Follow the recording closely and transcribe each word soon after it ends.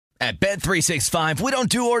At Bet365, we don't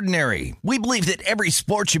do ordinary. We believe that every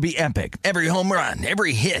sport should be epic. Every home run,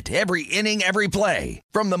 every hit, every inning, every play.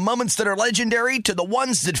 From the moments that are legendary to the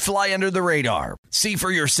ones that fly under the radar. See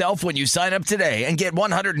for yourself when you sign up today and get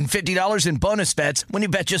 $150 in bonus bets when you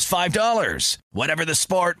bet just $5. Whatever the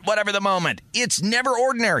sport, whatever the moment, it's never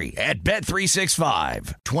ordinary at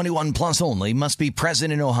Bet365. 21 plus only. Must be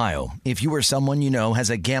present in Ohio. If you or someone you know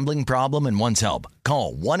has a gambling problem and wants help,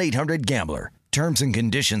 call 1-800-GAMBLER. Terms and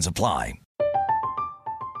conditions apply.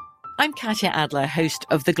 I'm Katya Adler, host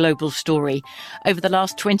of The Global Story. Over the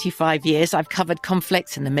last 25 years, I've covered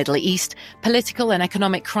conflicts in the Middle East, political and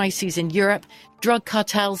economic crises in Europe, drug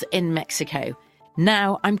cartels in Mexico.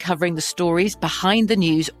 Now I'm covering the stories behind the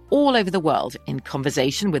news all over the world in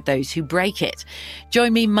conversation with those who break it.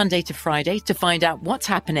 Join me Monday to Friday to find out what's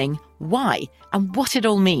happening, why, and what it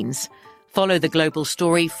all means. Follow The Global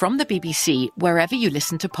Story from the BBC wherever you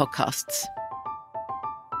listen to podcasts.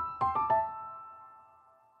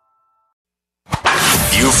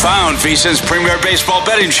 You found VSiN's premier baseball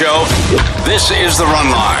betting show. This is The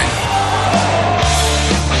Run Line.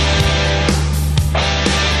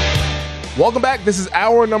 Welcome back. This is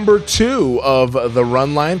hour number 2 of The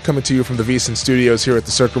Run Line, coming to you from the VSiN studios here at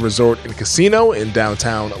the Circa Resort and Casino in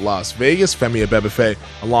downtown Las Vegas. Femi Abebefe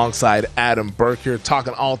alongside Adam Burke here,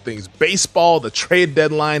 talking all things baseball. The trade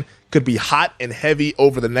deadline could be hot and heavy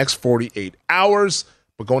over the next 48 hours.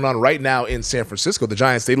 But going on right now in San Francisco, the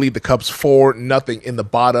Giants, they lead the Cubs 4-0 in the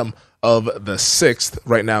bottom of the 6th.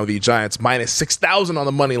 Right now, the Giants minus 6,000 on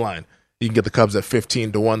the money line. You can get the Cubs at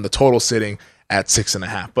 15-1, the total sitting at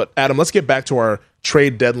 6.5. But Adam, let's get back to our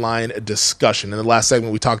trade deadline discussion. In the last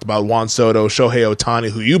segment, we talked about Juan Soto, Shohei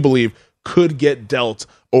Ohtani, who you believe could get dealt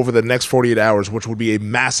over the next 48 hours, which would be a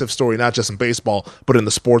massive story, not just in baseball, but in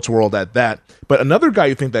the sports world at that. But another guy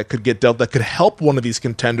you think that could get dealt, that could help one of these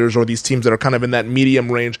contenders or these teams that are kind of in that medium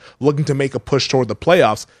range looking to make a push toward the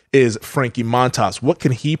playoffs, is Frankie Montas. What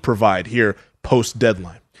can he provide here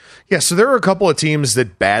post-deadline? Yeah, so there are a couple of teams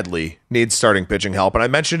that badly need starting pitching help, and I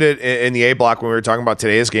mentioned it in the A block when we were talking about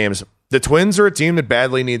today's games. The Twins are a team that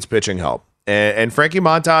badly needs pitching help. And Frankie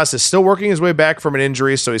Montas is still working his way back from an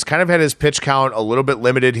injury, so he's kind of had his pitch count a little bit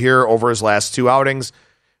limited here over his last 2 outings.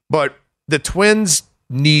 But the Twins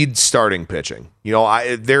need starting pitching. You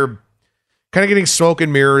know, they're kind of getting smoke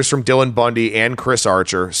and mirrors from Dylan Bundy and Chris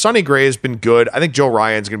Archer. Sonny Gray has been good. I think Joe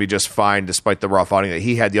Ryan's going to be just fine despite the rough outing that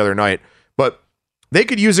he had the other night. But they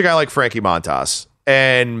could use a guy like Frankie Montas.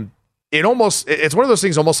 And it's one of those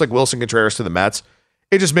things almost like Wilson Contreras to the Mets.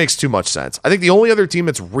 It just makes too much sense. I think the only other team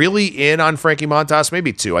that's really in on Frankie Montas,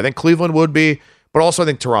 maybe 2. I think Cleveland would be, but also I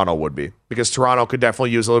think Toronto would be, because Toronto could definitely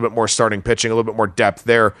use a little bit more starting pitching, a little bit more depth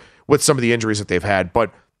there with some of the injuries that they've had.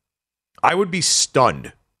 But I would be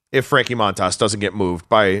stunned if Frankie Montas doesn't get moved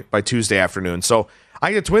by Tuesday afternoon. So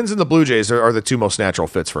I think the Twins and the Blue Jays are the 2 most natural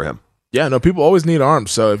fits for him. Yeah, no, people always need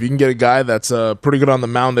arms. So if you can get a guy that's pretty good on the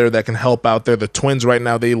mound there that can help out there. The Twins right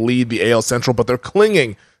now, they lead the AL Central, but they're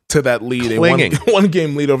clinging to that lead, a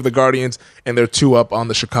one-game lead over the Guardians, and they're 2 up on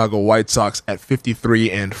the Chicago White Sox at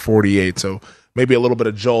 53-48. So maybe a little bit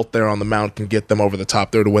of jolt there on the mound can get them over the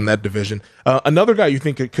top there to win that division. Another guy you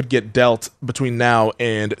think could get dealt between now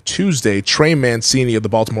and Tuesday, Trey Mancini of the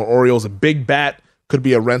Baltimore Orioles, a big bat, could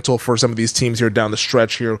be a rental for some of these teams here down the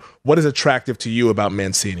stretch here. What is attractive to you about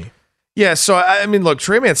Mancini? Yeah, so I mean, look,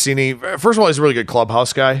 Trey Mancini, first of all, he's a really good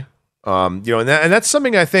clubhouse guy. And that's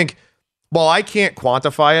something I think, while I can't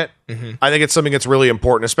quantify it, I think it's something that's really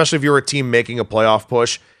important, especially if you're a team making a playoff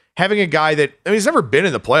push. Having a guy that, I mean, he's never been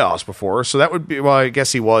in the playoffs before, so that would be, well, I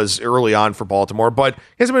guess he was early on for Baltimore, but he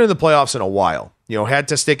hasn't been in the playoffs in a while. You know, had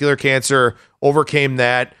testicular cancer, overcame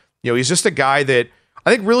that. You know, he's just a guy that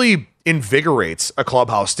I think really invigorates a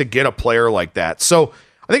clubhouse to get a player like that. So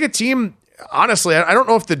I think a team, honestly, I don't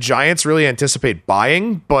know if the Giants really anticipate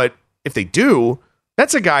buying, but if they do,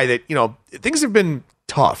 that's a guy that, you know, things have been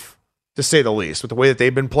tough, to say the least, with the way that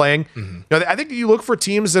they've been playing. Now, I think you look for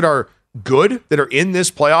teams that are good, that are in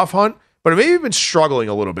this playoff hunt, but have maybe been struggling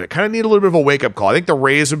a little bit, kind of need a little bit of a wake-up call. I think the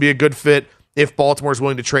Rays would be a good fit if Baltimore's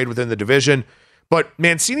willing to trade within the division. But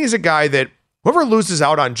Mancini is a guy that whoever loses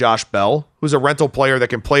out on Josh Bell, who's a rental player that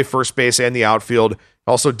can play first base and the outfield,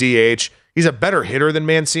 also DH, he's a better hitter than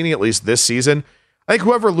Mancini, at least this season. I think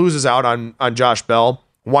whoever loses out on Josh Bell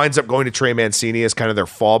winds up going to Trey Mancini as kind of their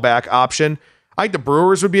fallback option. I think the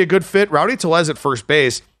Brewers would be a good fit. Rowdy Tellez at first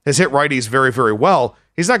base has hit righties very, very well.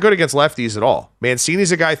 He's not good against lefties at all.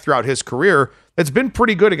 Mancini's a guy throughout his career that's been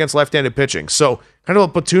pretty good against left-handed pitching. So kind of a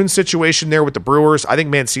platoon situation there with the Brewers. I think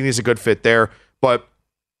Mancini's a good fit there. But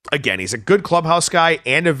again, he's a good clubhouse guy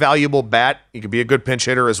and a valuable bat. He could be a good pinch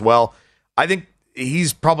hitter as well. I think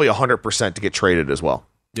he's probably 100% to get traded as well.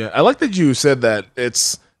 Yeah, I like that you said that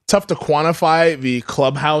it's tough to quantify the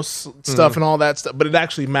clubhouse stuff and all that stuff, but it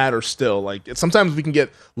actually matters still. Like sometimes we can get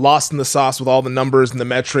lost in the sauce with all the numbers and the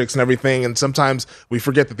metrics and everything, and sometimes we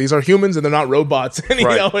forget that these are humans and they're not robots. And you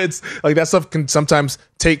know, it's like that stuff can sometimes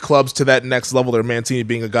take clubs to that next level there. Mancini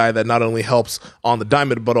being a guy that not only helps on the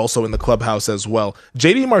diamond but also in the clubhouse as well.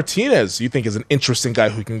 JD Martinez, you think, is an interesting guy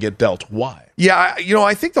who can get dealt. Why? Yeah,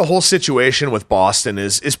 I think the whole situation with Boston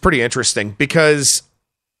is pretty interesting because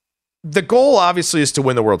the goal obviously is to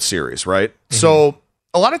win the World Series, right? Mm-hmm. So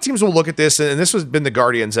a lot of teams will look at this, and this has been the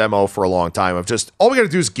Guardians' MO for a long time, of just all we got to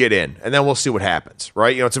do is get in, and then we'll see what happens,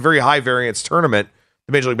 right? It's a very high variance tournament,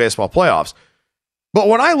 the Major League Baseball playoffs. But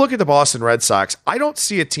when I look at the Boston Red Sox, I don't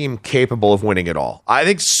see a team capable of winning it all. I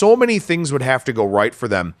think so many things would have to go right for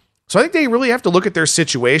them. So I think they really have to look at their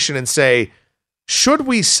situation and say, should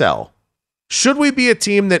we sell? Should we be a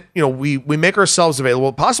team that, we make ourselves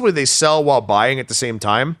available? Possibly they sell while buying at the same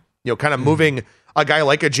time. Kind of moving a guy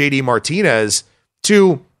like a JD Martinez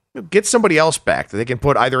to get somebody else back that they can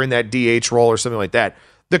put either in that DH role or something like that.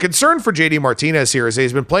 The concern for JD Martinez here is that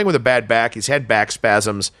he's been playing with a bad back. He's had back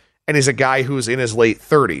spasms, and he's a guy who's in his late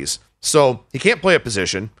 30s. So he can't play a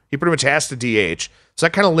position. He pretty much has to DH. So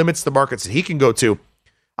that kind of limits the markets that he can go to.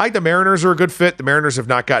 I think the Mariners are a good fit. The Mariners have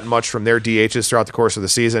not gotten much from their DHs throughout the course of the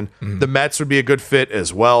season. Mm-hmm. The Mets would be a good fit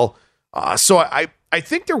as well. So I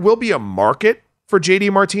think there will be a market for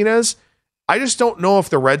JD Martinez. I just don't know if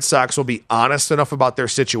the Red Sox will be honest enough about their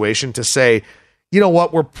situation to say, you know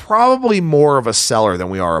what, we're probably more of a seller than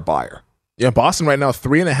we are a buyer. Yeah, Boston right now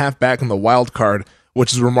 3.5 back in the wild card,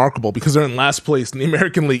 which is remarkable because they're in last place in the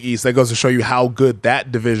American League East. That goes to show you how good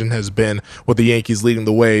that division has been, with the Yankees leading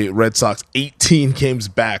the way. Red Sox 18 games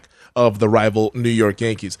back of the rival New York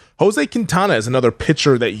Yankees. Jose Quintana is another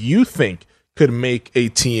pitcher that you think could make a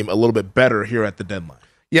team a little bit better here at the deadline.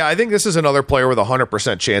 Yeah, I think this is another player with a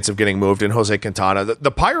 100% chance of getting moved in Jose Quintana.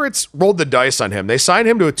 The Pirates rolled the dice on him. They signed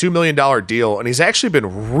him to a $2 million deal, and he's actually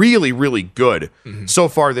been really, really good so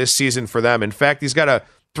far this season for them. In fact, he's got a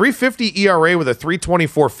 3.50 ERA with a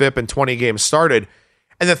 3.24 FIP and 20 games started.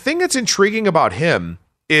 And the thing that's intriguing about him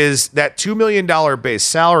is that $2 million base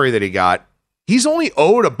salary that he got, he's only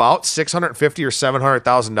owed about $650,000 or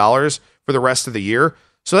 $700,000 for the rest of the year.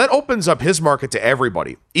 So that opens up his market to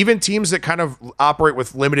everybody, even teams that kind of operate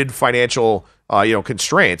with limited financial,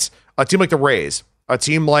 constraints. A team like the Rays, a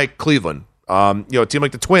team like Cleveland, a team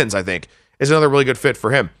like the Twins, I think, is another really good fit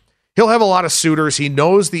for him. He'll have a lot of suitors. He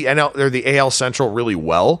knows the NL or the AL Central really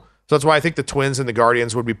well, so that's why I think the Twins and the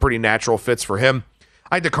Guardians would be pretty natural fits for him.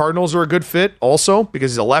 I think the Cardinals are a good fit also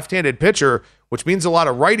because he's a left-handed pitcher, which means a lot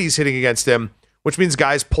of righties hitting against him, which means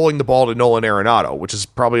guys pulling the ball to Nolan Arenado, which is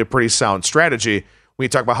probably a pretty sound strategy when you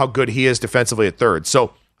talk about how good he is defensively at third.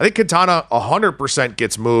 So I think Quintana 100%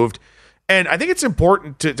 gets moved. And I think it's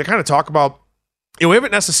important to kind of talk about, we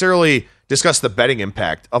haven't necessarily discussed the betting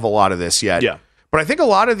impact of a lot of this yet. Yeah. But I think a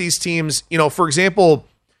lot of these teams, for example,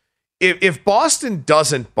 if Boston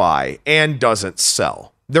doesn't buy and doesn't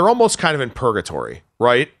sell, they're almost kind of in purgatory,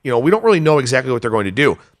 right? We don't really know exactly what they're going to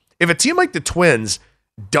do. If a team like the Twins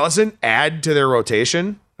doesn't add to their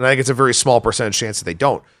rotation, and I think it's a very small percentage chance that they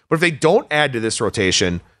don't, but if they don't add to this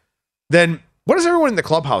rotation, then what does everyone in the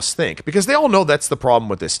clubhouse think? Because they all know that's the problem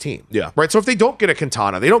with this team. Yeah. Right. So if they don't get a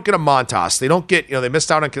Quintana, they don't get a Montas, they don't get, they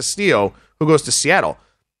missed out on Castillo, who goes to Seattle.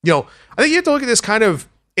 I think you have to look at this kind of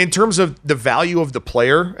in terms of the value of the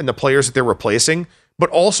player and the players that they're replacing, but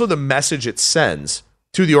also the message it sends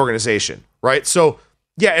to the organization. Right. So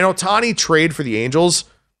yeah, an Ohtani trade for the Angels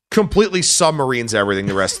completely submarines everything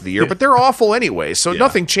the rest of the year, but they're awful anyway. So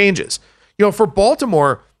nothing changes. For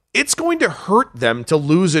Baltimore, it's going to hurt them to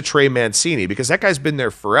lose a Trey Mancini because that guy's been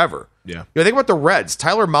there forever. Yeah. Think about the Reds.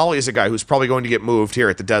 Tyler Mahle is a guy who's probably going to get moved here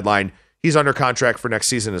at the deadline. He's under contract for next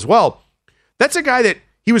season as well. That's a guy that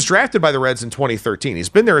he was drafted by the Reds in 2013. He's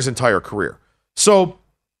been there his entire career. So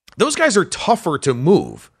those guys are tougher to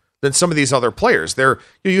move than some of these other players.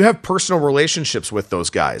 You have personal relationships with those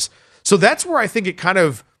guys. So that's where I think it kind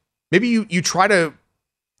of, maybe you try to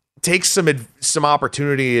take some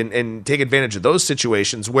opportunity and take advantage of those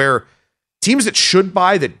situations where teams that should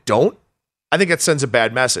buy that don't, I think that sends a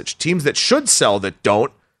bad message. Teams that should sell that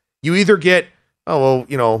don't, you either get, I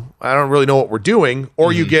don't really know what we're doing,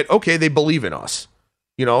 or you get, okay, they believe in us.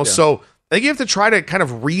 So I think you have to try to kind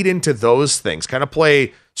of read into those things, kind of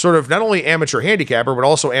play sort of not only amateur handicapper, but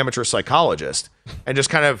also amateur psychologist, and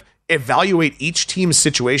just kind of evaluate each team's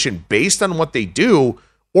situation based on what they do,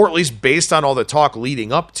 or at least based on all the talk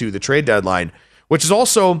leading up to the trade deadline, which is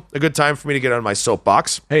also a good time for me to get on my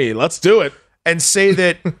soapbox. Hey, let's do it. And say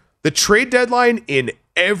that the trade deadline in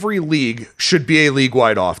every league should be a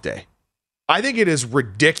league-wide off day. I think it is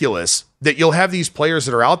ridiculous that you'll have these players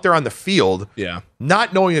that are out there on the field,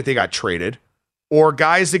 not knowing that they got traded, or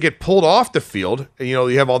guys that get pulled off the field. And,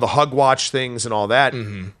 you have all the hug watch things and all that.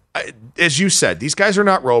 As you said, these guys are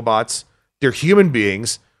not robots. They're human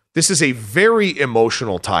beings. This is a very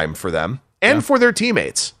emotional time for them and for their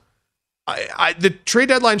teammates. The trade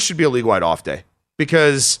deadline should be a league-wide off day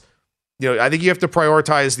because I think you have to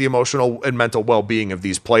prioritize the emotional and mental well-being of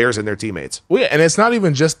these players and their teammates. Well, yeah, and it's not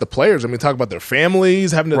even just the players. I mean, talk about their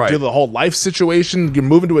families, having to deal with the whole life situation. You're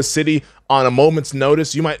moving to a city on a moment's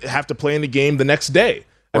notice. You might have to play in the game the next day.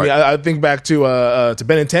 I mean, I think back to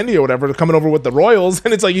Benintendi or whatever, coming over with the Royals,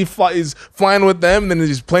 and it's like he's flying with them, and then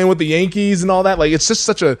he's playing with the Yankees and all that. Like, it's just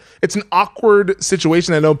it's an awkward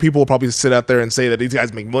situation. I know people will probably sit out there and say that these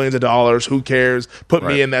guys make millions of dollars. Who cares? Put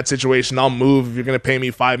me in that situation. I'll move if you're going to pay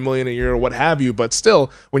me $5 million a year or what have you. But still,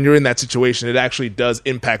 when you're in that situation, it actually does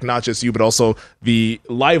impact not just you, but also the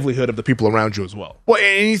livelihood of the people around you as well. Well,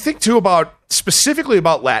 and you think too specifically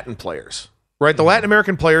about Latin players. Right, the Latin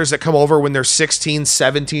American players that come over when they're 16,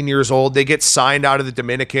 17 years old, they get signed out of the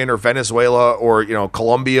Dominican or Venezuela or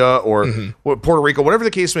Colombia or Puerto Rico, whatever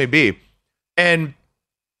the case may be. And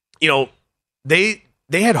they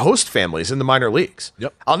had host families in the minor leagues.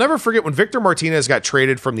 Yep. I'll never forget when Victor Martinez got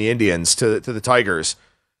traded from the Indians to the Tigers,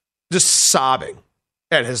 just sobbing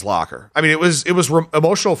at his locker. I mean, it was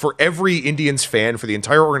emotional for every Indians fan, for the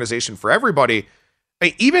entire organization, for everybody.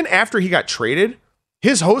 Even after he got traded,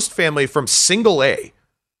 his host family from Single A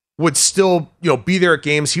would still, be there at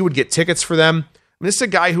games. He would get tickets for them. I mean, this is a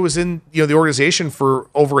guy who was in, the organization for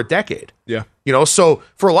over a decade. Yeah. So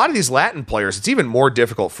for a lot of these Latin players, it's even more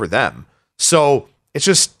difficult for them. So it's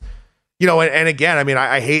just, and again, I mean,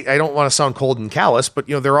 I don't want to sound cold and callous, but,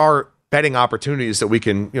 there are betting opportunities that we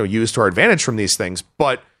can, use to our advantage from these things.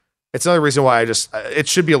 But it's another reason why it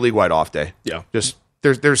should be a league-wide off day. Yeah. Just,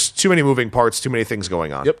 There's too many moving parts, too many things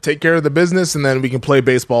going on. Yep, take care of the business, and then we can play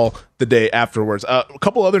baseball the day afterwards. A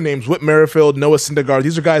couple other names, Whit Merrifield, Noah Syndergaard.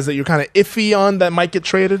 These are guys that you're kind of iffy on that might get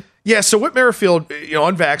traded? Yeah, so Whit Merrifield,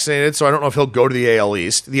 unvaccinated, so I don't know if he'll go to the AL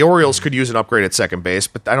East. The Orioles could use an upgrade at second base,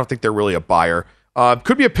 but I don't think they're really a buyer.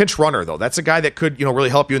 Could be a pinch runner, though. That's a guy that could, really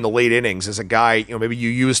help you in the late innings as a guy, maybe you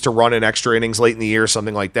use to run in extra innings late in the year,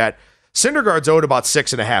 something like that. Syndergaard's owed about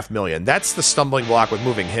 $6.5 million. That's the stumbling block with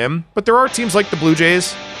moving him. But there are teams like the Blue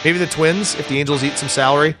Jays, maybe the Twins, if the Angels eat some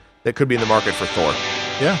salary, that could be in the market for Thor.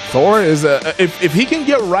 Yeah, Thor is if he can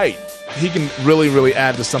get right, he can really, really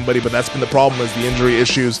add to somebody. But that's been the problem, is the injury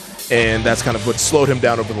issues, and that's kind of what slowed him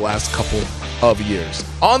down over the last couple of years.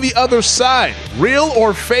 On the other side, real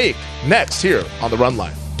or fake? Next here on the Run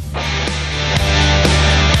Line.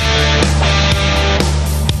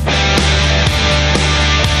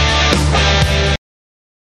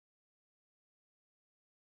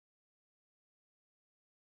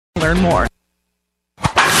 Learn more.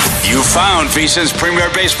 You found VSiN's premier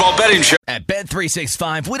baseball betting show. At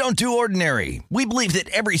Bet365, we don't do ordinary. We believe that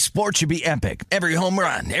every sport should be epic. Every home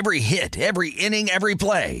run, every hit, every inning, every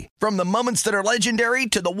play. From the moments that are legendary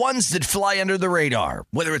to the ones that fly under the radar.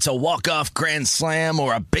 Whether it's a walk-off grand slam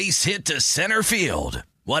or a base hit to center field.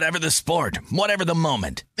 Whatever the sport, whatever the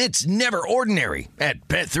moment, it's never ordinary at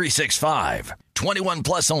Bet365. 21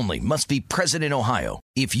 plus only. Must be present in Ohio.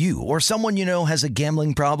 If you or someone you know has a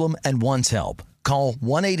gambling problem and wants help, call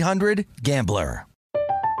 1-800-GAMBLER.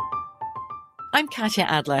 I'm Katya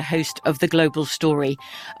Adler, host of The Global Story.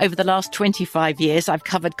 Over the last 25 years, I've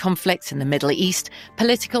covered conflicts in the Middle East,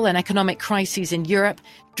 political and economic crises in Europe,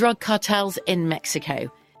 drug cartels in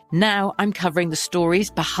Mexico. Now I'm covering the stories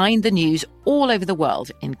behind the news all over the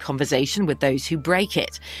world in conversation with those who break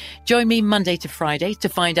it. Join me Monday to Friday to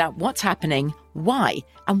find out what's happening, why,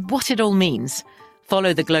 and what it all means.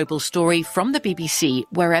 Follow The Global Story from the BBC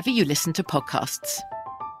wherever you listen to podcasts.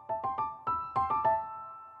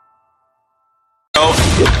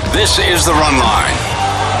 This is the Run Line.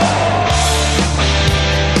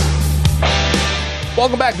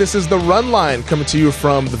 Welcome back. This is the Run Line, coming to you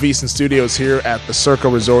from the VSiN Studios here at the Circa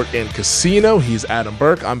Resort and Casino. He's Adam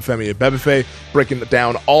Burke. I'm Femi Abebefe, breaking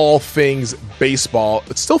down all things baseball.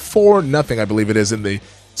 It's still 4-0, I believe it is, in the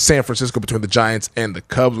San Francisco between the Giants and the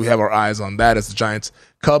Cubs. We have our eyes on that as the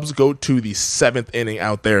Cubs go to the 7th inning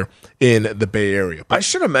out there in the Bay Area. I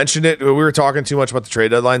should have mentioned it. We were talking too much about the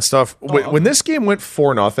trade deadline stuff. When this game went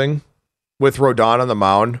 4-0 with Rodon on the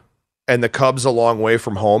mound and the Cubs a long way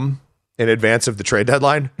from home in advance of the trade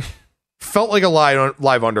deadline, felt like a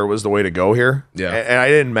live under was the way to go here. Yeah. And I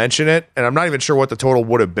didn't mention it, and I'm not even sure what the total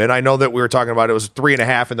would have been. I know that we were talking about it was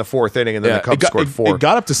 3.5 in the 4th inning, and then the Cubs scored 4. It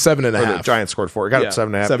got up to 7.5. The Giants scored 4. It got up to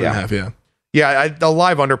 7.5. 7.5, yeah. Yeah, the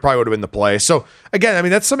live under probably would have been the play. So again, I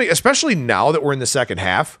mean, that's something, especially now that we're in the second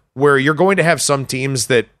half, where you're going to have some teams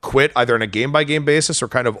that quit either on a game-by-game basis or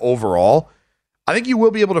kind of overall. I think you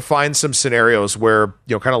will be able to find some scenarios where,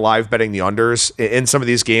 kind of live betting the unders in some of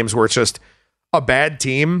these games where it's just a bad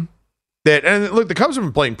team that, and look, the Cubs have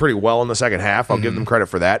been playing pretty well in the second half. I'll give them credit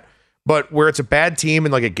for that. But where it's a bad team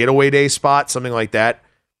in like a getaway day spot, something like that,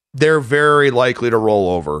 they're very likely to roll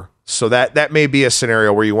over. So that may be a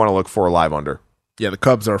scenario where you want to look for a live under. Yeah, the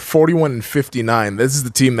Cubs are 41-59. This is the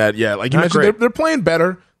team that, like you mentioned, they're playing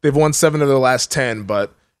better. They've won 7 of their last 10,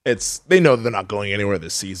 but they know that they're not going anywhere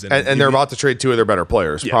this season. And they're about to trade 2 of their better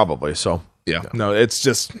players, probably. So no, it's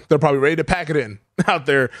just they're probably ready to pack it in out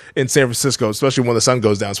there in San Francisco, especially when the sun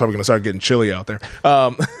goes down. It's probably going to start getting chilly out there.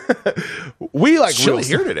 We like chilly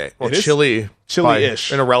here today. Well,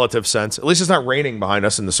 chilly-ish in a relative sense. At least it's not raining behind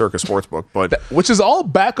us in the Circa Sportsbook, but which is all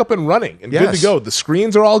back up and running and good to go. The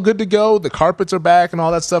screens are all good to go. The carpets are back and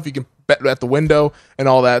all that stuff. You can bet at the window and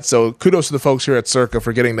all that. So kudos to the folks here at Circa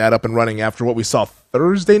for getting that up and running after what we saw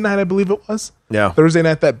Thursday night, I believe it was. Yeah. Thursday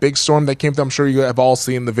night, that big storm that came through. I'm sure you have all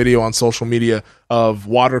seen the video on social media of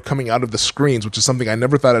water coming out of the screens, which is something I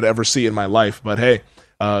never thought I'd ever see in my life. But hey,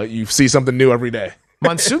 you see something new every day.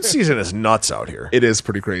 Monsoon season is nuts out here. It is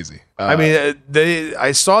pretty crazy. I mean,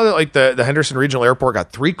 I saw that like the Henderson Regional Airport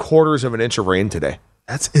got 3/4 of an inch of rain today.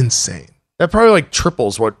 That's insane. That probably like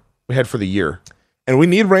triples what we had for the year. And we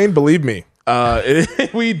need rain, believe me.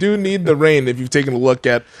 We do need the rain. If you've taken a look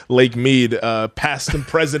at Lake Mead, past and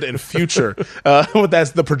present and future, what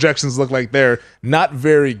the projections look like there, not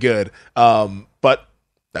very good. But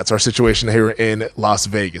that's our situation here in Las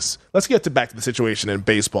Vegas. Let's get back to the situation in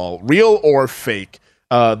baseball. Real or fake?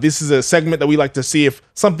 This is a segment that we like to see if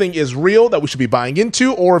something is real that we should be buying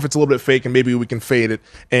into, or if it's a little bit fake and maybe we can fade it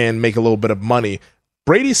and make a little bit of money.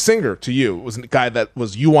 Brady Singer, to you, was a guy that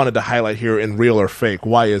you wanted to highlight here in real or fake.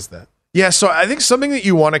 Why is that? Yeah, so I think something that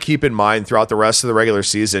you want to keep in mind throughout the rest of the regular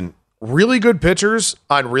season, really good pitchers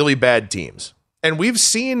on really bad teams. And we've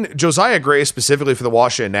seen Josiah Gray specifically for the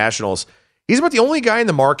Washington Nationals. He's about the only guy in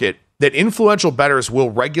the market that influential bettors will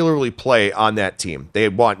regularly play on that team. They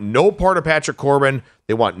want no part of Patrick Corbin.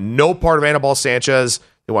 They want no part of Anibal Sanchez.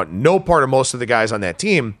 They want no part of most of the guys on that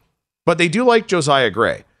team. But they do like Josiah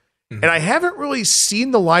Gray. Mm-hmm. And I haven't really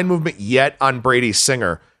seen the line movement yet on Brady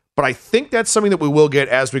Singer, but I think that's something that we will get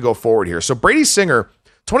as we go forward here. So Brady Singer,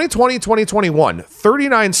 2020-2021,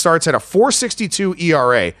 39 starts at a 4.62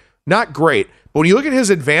 ERA. Not great. But when you look at his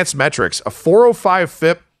advanced metrics, a 4.05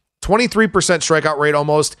 FIP, 23% strikeout rate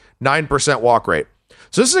almost, 9% walk rate.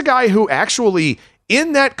 So this is a guy who actually,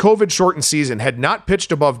 in that COVID-shortened season, had not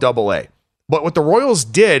pitched above AA. But what the Royals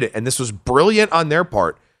did, and this was brilliant on their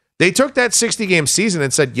part, they took that 60-game season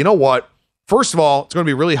and said, you know what? First of all, it's going to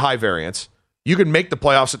be really high variance. You can make the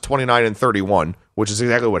playoffs at 29-31, which is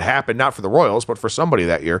exactly what happened, not for the Royals, but for somebody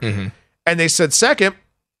that year. Mm-hmm. And they said, second,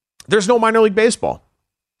 there's no minor league baseball.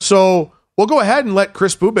 So we'll go ahead and let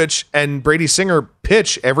Chris Bubich and Brady Singer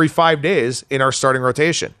pitch every 5 days in our starting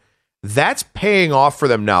rotation. That's paying off for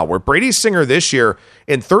them now, where Brady Singer this year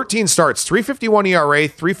in 13 starts, 3.51 ERA,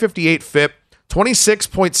 3.58 FIP,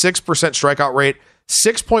 26.6% strikeout rate,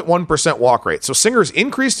 6.1% walk rate. So Singer's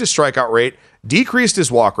increased his strikeout rate, decreased his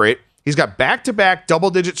walk rate. He's got back-to-back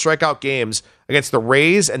double-digit strikeout games against the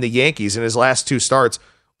Rays and the Yankees in his last 2 starts.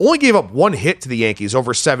 Only gave up 1 hit to the Yankees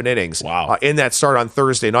over 7 innings in that start on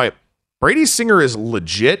Thursday night. Brady Singer is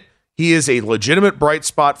legit. He is a legitimate bright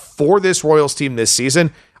spot for this Royals team this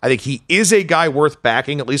season. I think he is a guy worth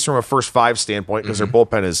backing, at least from a first 5 standpoint, because their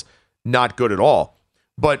bullpen is not good at all.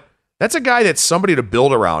 But that's a guy that's somebody to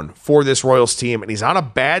build around for this Royals team, and he's on a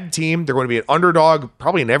bad team. They're going to be an underdog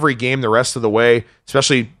probably in every game the rest of the way,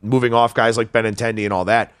 especially moving off guys like Benintendi and all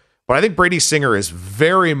that. But I think Brady Singer is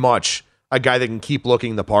very much a guy that can keep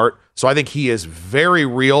looking the part. So I think he is very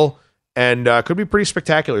real and could be pretty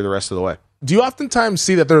spectacular the rest of the way. Do you oftentimes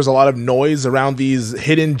see that there's a lot of noise around these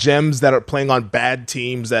hidden gems that are playing on bad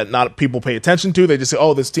teams that not people pay attention to? They just say,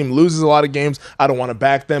 oh, this team loses a lot of games, I don't want to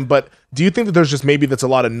back them. But do you think that there's just maybe that's a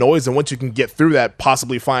lot of noise, and once you can get through that,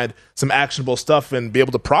 possibly find some actionable stuff and be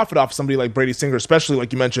able to profit off somebody like Brady Singer, especially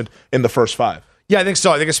like you mentioned in the first 5? Yeah, I think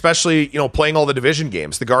so. I think especially, playing all the division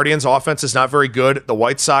games. The Guardians' offense is not very good. The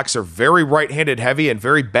White Sox are very right-handed heavy and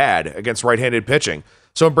very bad against right-handed pitching.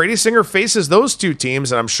 So if Brady Singer faces those 2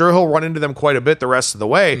 teams, and I'm sure he'll run into them quite a bit the rest of the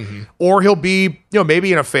way, or he'll be,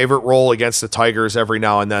 maybe in a favorite role against the Tigers every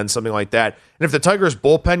now and then, something like that. And if the Tigers'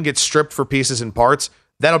 bullpen gets stripped for pieces and parts,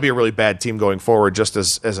 that'll be a really bad team going forward, just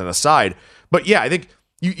as an aside. But yeah, I think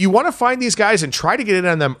you want to find these guys and try to get in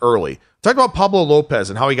on them early. Talk about Pablo Lopez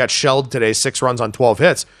and how he got shelled today, 6 runs on 12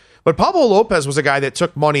 hits. But Pablo Lopez was a guy that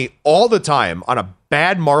took money all the time on a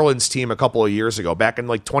bad Marlins team a couple of years ago, back in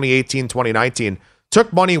like 2018, 2019,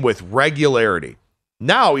 took money with regularity.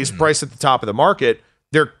 Now he's priced at the top of the market.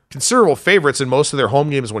 They're considerable favorites in most of their home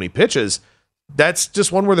games when he pitches. That's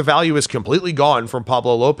just one where the value is completely gone from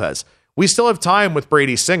Pablo Lopez. We still have time with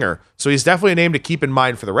Brady Singer, so he's definitely a name to keep in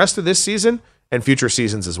mind for the rest of this season and future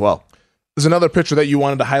seasons as well. There's another pitcher that you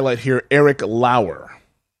wanted to highlight here, Eric Lauer.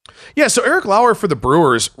 Yeah, so Eric Lauer for the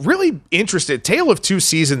Brewers, really interested. Tale of two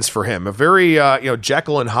seasons for him. A very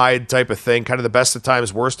Jekyll and Hyde type of thing, kind of the best of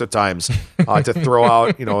times, worst of times, to throw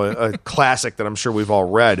out a classic that I'm sure we've all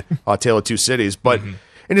read, Tale of Two Cities. But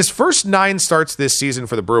in his first 9 starts this season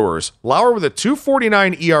for the Brewers, Lauer with a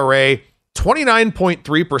 2.49 ERA, 29.3%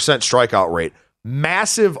 strikeout rate.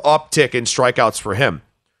 Massive uptick in strikeouts for him.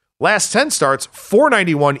 Last 10 starts,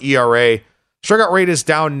 4.91 ERA. Strikeout rate is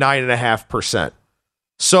down 9.5%.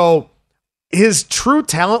 So his true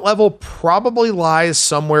talent level probably lies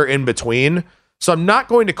somewhere in between. So I'm not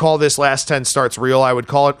going to call this last 10 starts real. I would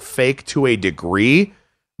call it fake to a degree.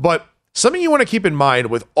 But something you want to keep in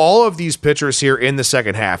mind with all of these pitchers here in the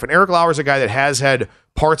second half, and Eric Lauer is a guy that has had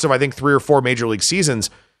parts of, I think, 3 or 4 major league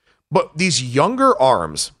seasons, but these younger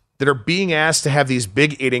arms that are being asked to have these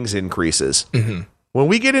big innings increases. When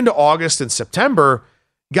we get into August and September,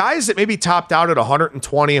 guys that maybe topped out at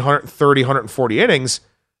 120, 130, 140 innings,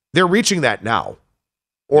 they're reaching that now,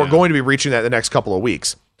 or going to be reaching that the next couple of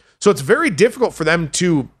weeks. So it's very difficult for them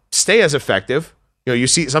to stay as effective. You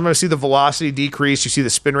sometimes see the velocity decrease. You see the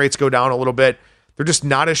spin rates go down a little bit. They're just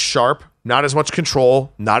not as sharp, not as much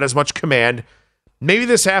control, not as much command. Maybe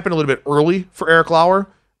this happened a little bit early for Eric Lauer,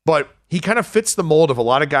 but he kind of fits the mold of a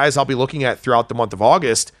lot of guys I'll be looking at throughout the month of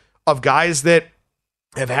August, of guys that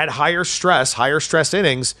have had higher stress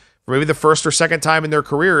innings for maybe the first or second time in their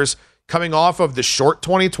careers, coming off of the short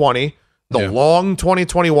 2020, the long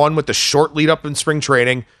 2021 with the short lead up in spring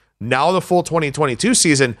training, now the full 2022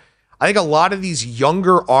 season. I think a lot of these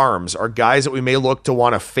younger arms are guys that we may look to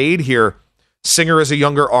want to fade here. Singer is a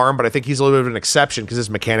younger arm, but I think he's a little bit of an exception because his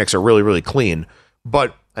mechanics are really, really clean.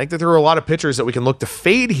 But I think that there are a lot of pitchers that we can look to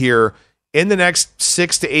fade here in the next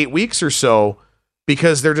 6 to 8 weeks or so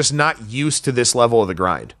because they're just not used to this level of the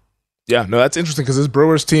grind. Yeah, no, that's interesting because this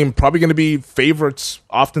Brewers team probably going to be favorites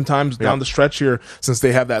oftentimes down the stretch here since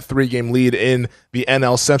they have that 3-game lead in the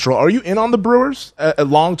NL Central. Are you in on the Brewers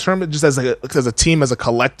long term, just as a team, as a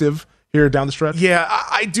collective here down the stretch? Yeah,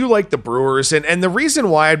 I do like the Brewers, and the reason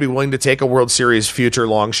why I'd be willing to take a World Series future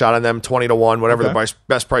long shot on them, 20-1, whatever the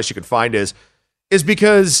best price you could find is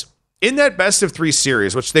because in that best of 3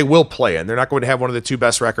 series, which they will play in, they're not going to have one of the 2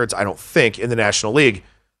 best records, I don't think, in the National League.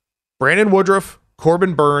 Brandon Woodruff,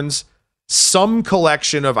 Corbin Burns, some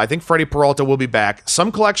collection of, I think Freddie Peralta will be back,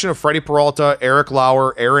 some collection of Freddie Peralta, Eric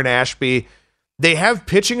Lauer, Aaron Ashby. They have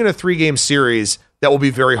pitching in a 3-game series that will be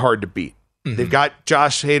very hard to beat. They've got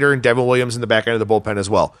Josh Hader and Devin Williams in the back end of the bullpen as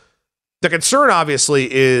well. The concern,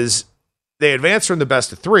 obviously, is they advance from the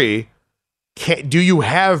best of 3. Do you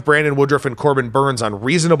have Brandon Woodruff and Corbin Burns on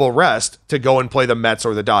reasonable rest to go and play the Mets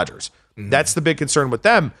or the Dodgers? That's the big concern with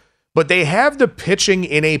them. But they have the pitching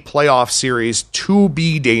in a playoff series to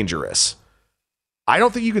be dangerous. I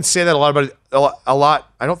don't think you can say that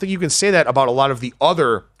I don't think you can say that about a lot of the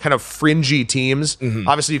other kind of fringy teams.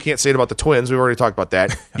 Obviously, you can't say it about the Twins. We've already talked about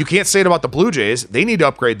that. You can't say it about the Blue Jays. They need to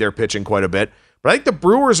upgrade their pitching quite a bit. But I think the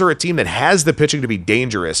Brewers are a team that has the pitching to be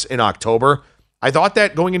dangerous in October. I thought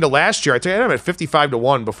that going into last year, I tell you, I'm at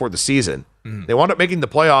 55-1 before the season. They wound up making the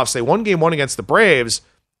playoffs. They won game 1 against the Braves,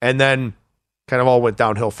 and then kind of all went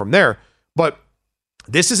downhill from there. But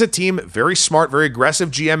this is a team, very smart, very aggressive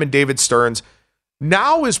GM and David Stearns.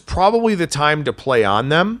 Now is probably the time to play on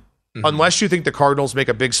them, unless you think the Cardinals make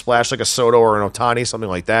a big splash like a Soto or an Ohtani, something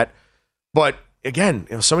like that. But again,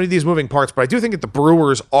 so many of these moving parts, but I do think that the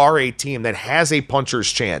Brewers are a team that has a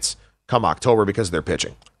puncher's chance come October because of their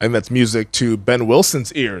pitching. And that's music to Ben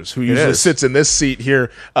Wilson's ears, who usually sits in this seat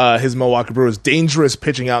here, his Milwaukee Brewers. Dangerous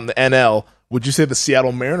pitching out in the NL. Would you say the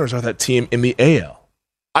Seattle Mariners are that team in the AL?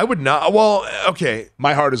 I would not. Well, okay.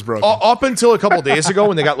 My heart is broken. Up until a couple of days ago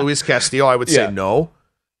when they got Luis Castillo, I would say no.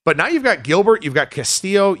 But now you've got Gilbert, you've got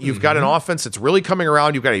Castillo, you've got an offense that's really coming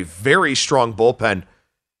around. You've got a very strong bullpen.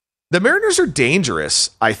 The Mariners are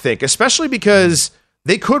dangerous, I think, especially because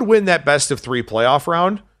they could win that best of 3 playoff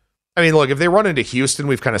round. I mean, look, if they run into Houston,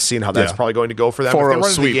 we've kind of seen how that's probably going to go for them. 4-0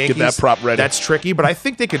 sweep, Yankees, get that prop ready. That's tricky, but I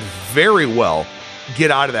think they could very well get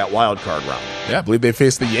out of that wild card round. Yeah, I believe they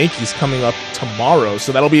face the Yankees coming up tomorrow,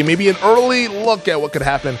 so that'll be maybe an early look at what could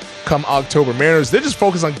happen come October. Mariners, they're just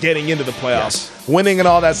focused on getting into the playoffs. Winning and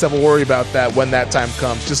all that stuff, we'll worry about that when that time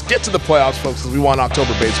comes. Just get to the playoffs, folks, because we want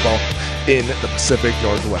October baseball. in the Pacific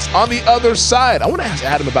Northwest. On the other side, I want to ask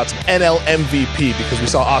Adam about some NL MVP because we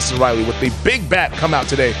saw Austin Riley with the big bat come out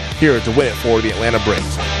today here to win it for the Atlanta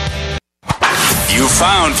Braves. You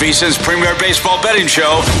found VSiN's premier baseball betting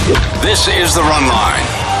show. This is the Run Line.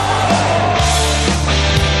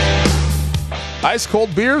 Ice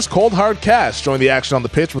cold beers, cold hard cash. Join the action on the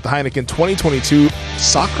pitch with the Heineken 2022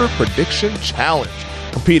 Soccer Prediction Challenge.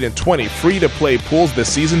 Compete in 20 free-to-play pools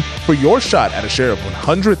this season for your shot at a share of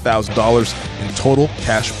 $100,000 in total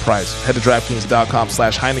cash prize. Head to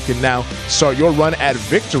DraftKings.com/Heineken now. Start your run at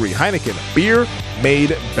victory. Heineken, beer made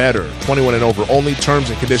better. 21 and over only. Terms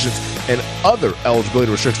and conditions and other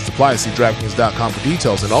eligibility restrictions apply. See DraftKings.com for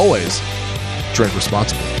details. And always, drink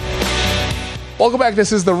responsibly. Welcome back.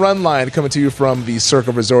 This is The Run Line coming to you from the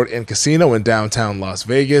Circa Resort and Casino in downtown Las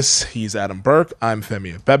Vegas. He's Adam Burke. I'm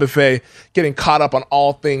Femi Abebefe. Getting caught up on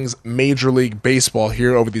all things Major League Baseball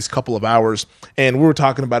here over these couple of hours. And we were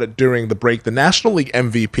talking about it during the break. The National League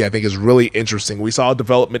MVP, I think, is really interesting. We saw a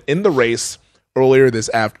development in the race earlier this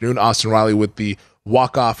afternoon. Austin Riley with the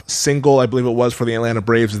walk-off single, I believe it was, for the Atlanta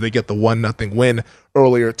Braves as they get the 1-0 win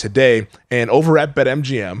earlier today. And over at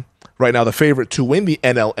BetMGM, right now, the favorite to win the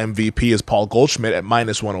NL MVP is Paul Goldschmidt at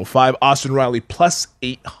 -105. Austin Riley plus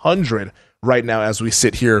 800 right now as we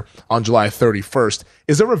sit here on July 31st.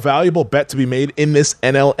 Is there a valuable bet to be made in this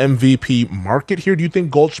NL MVP market here? Do you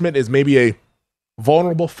think Goldschmidt is maybe a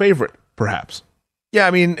vulnerable favorite, perhaps? Yeah,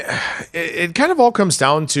 I mean, it kind of all comes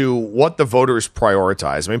down to what the voters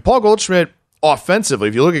prioritize. I mean, Paul Goldschmidt, offensively,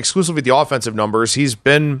 if you look exclusively at the offensive numbers, he's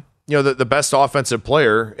been the best offensive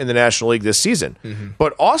player in the National League this season. Mm-hmm.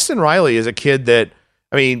 But Austin Riley is a kid that,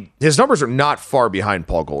 I mean, his numbers are not far behind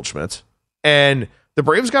Paul Goldschmidt. And the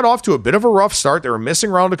Braves got off to a bit of a rough start. They were missing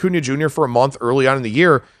Ronald Acuna Jr. for a month early on in the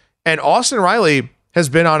year. And Austin Riley has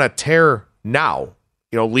been on a tear now.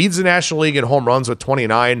 Leads the National League in home runs with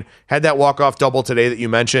 29. Had that walk-off double today that you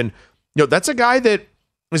mentioned. That's a guy that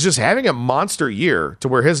is just having a monster year to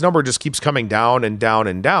where his number just keeps coming down and down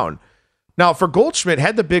and down. Now, for Goldschmidt,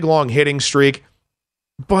 had the big, long hitting streak.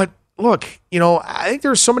 But look, I think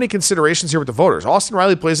there's so many considerations here with the voters. Austin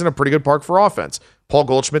Riley plays in a pretty good park for offense. Paul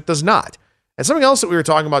Goldschmidt does not. And something else that we were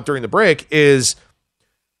talking about during the break is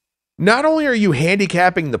not only are you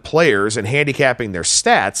handicapping the players and handicapping their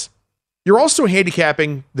stats, you're also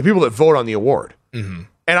handicapping the people that vote on the award. Mm-hmm.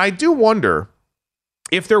 And I do wonder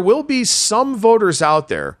if there will be some voters out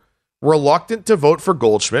there reluctant to vote for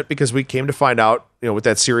Goldschmidt because we came to find out, with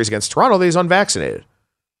that series against Toronto, that he's unvaccinated.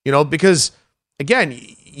 Because, again,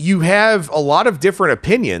 you have a lot of different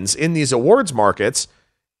opinions in these awards markets,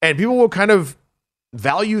 and people will kind of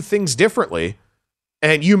value things differently.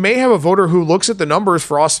 And you may have a voter who looks at the numbers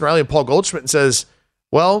for Austin Riley and Paul Goldschmidt and says,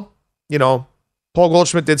 well, Paul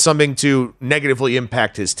Goldschmidt did something to negatively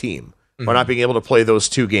impact his team by not being able to play those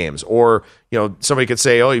two games. Or, somebody could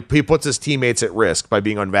say, oh, he puts his teammates at risk by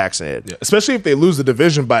being unvaccinated. Yeah, especially if they lose the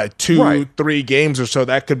division by 2-3 games or so,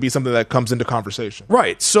 that could be something that comes into conversation.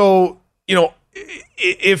 Right. So,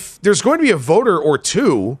 if there's going to be a voter or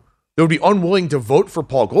two that would be unwilling to vote for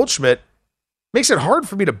Paul Goldschmidt, makes it hard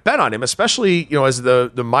for me to bet on him, especially, as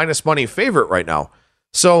the minus money favorite right now.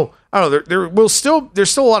 So, I don't know, there's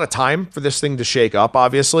still a lot of time for this thing to shake up,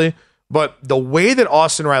 obviously. But the way that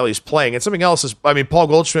Austin Riley's playing, and something else is, Paul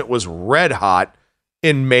Goldschmidt was red hot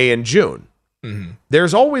in May and June. Mm-hmm.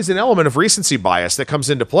 There's always an element of recency bias that comes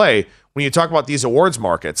into play when you talk about these awards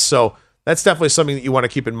markets. So that's definitely something that you want to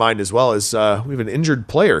keep in mind as well as we have an injured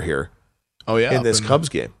player here in this Cubs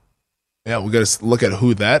game. Yeah, we got to look at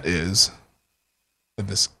who that is in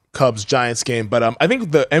this Cubs-Giants game. But I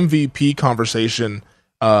think the MVP conversation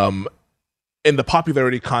in the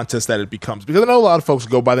popularity contest that it becomes, because I know a lot of folks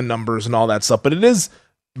go by the numbers and all that stuff, but it is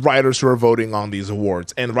writers who are voting on these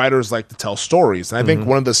awards, and writers like to tell stories. And I think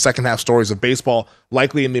one of the second half stories of baseball,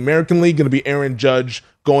 likely in the American League, going to be Aaron Judge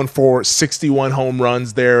going for 61 home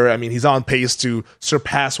runs there. I mean, he's on pace to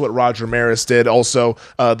surpass what Roger Maris did. Also,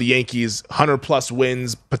 the Yankees 100+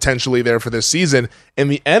 wins potentially there for this season. In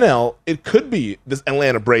the NL, it could be this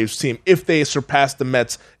Atlanta Braves team if they surpass the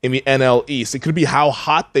Mets in the NL East. It could be how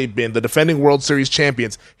hot they've been, the defending World Series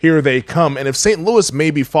champions. Here they come. And if St. Louis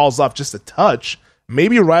maybe falls off just a touch,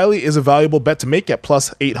 maybe Riley is a valuable bet to make at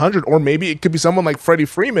plus 800, or maybe it could be someone like Freddie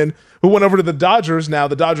Freeman who went over to the Dodgers. Now,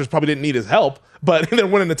 the Dodgers probably didn't need his help, but they're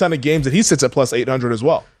winning a ton of games, and he sits at plus 800 as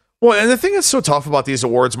well. Well, and the thing that's so tough about these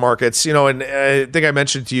awards markets, and I think I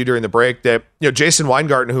mentioned to you during the break that, Jason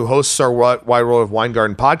Weingarten, who hosts our Wide World of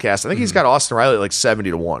Weingarten podcast, I think he's got Austin Riley at like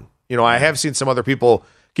 70-1. I have seen some other people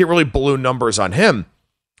get really balloon numbers on him,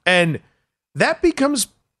 and that becomes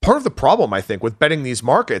part of the problem, I think, with betting these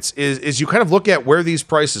markets is you kind of look at where these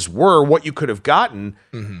prices were, what you could have gotten,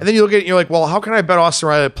 and then you look at it and you're like, well, how can I bet Austin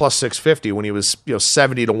Riley at plus 650 when he was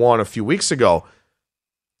 70-1 a few weeks ago?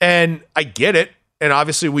 And I get it. And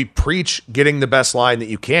obviously we preach getting the best line that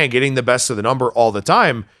you can, getting the best of the number all the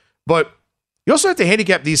time. But you also have to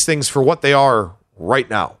handicap these things for what they are right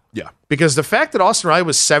now. Yeah. Because the fact that Austin Riley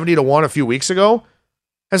was 70-1 a few weeks ago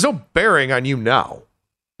has no bearing on you now.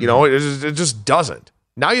 It just doesn't.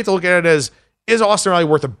 Now you have to look at it as, is Austin Riley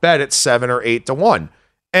worth a bet at 7 or 8-1?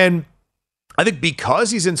 And I think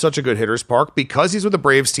because he's in such a good hitter's park, because he's with a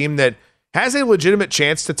Braves team that has a legitimate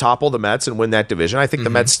chance to topple the Mets and win that division, I think the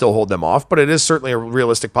Mets still hold them off, but it is certainly a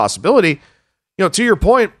realistic possibility. To your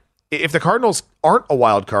point, if the Cardinals aren't a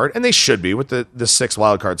wild card, and they should be with the 6th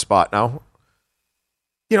wild card spot now,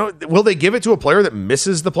 will they give it to a player that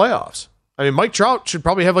misses the playoffs? I mean, Mike Trout should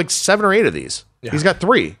probably have like 7 or 8 of these. Yeah. He's got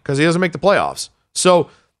 3 because he doesn't make the playoffs. So,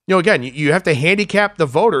 again, you have to handicap the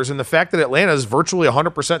voters, and the fact that Atlanta is virtually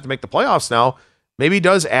 100% to make the playoffs now maybe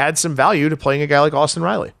does add some value to playing a guy like Austin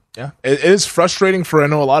Riley. Yeah, it is frustrating for, I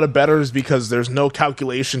know, a lot of bettors because there's no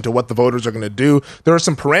calculation to what the voters are going to do. There are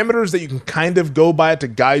some parameters that you can kind of go by to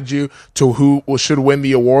guide you to who should win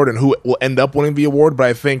the award and who will end up winning the award, but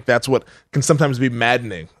I think that's what can sometimes be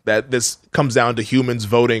maddening, that this comes down to humans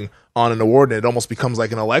voting on an award, and it almost becomes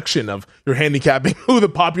like an election of you're handicapping who the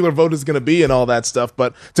popular vote is going to be and all that stuff.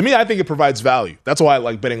 But to me, I think it provides value. That's why I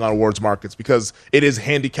like betting on awards markets, because it is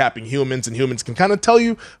handicapping humans, and humans can kind of tell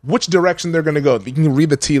you which direction they're going to go. You can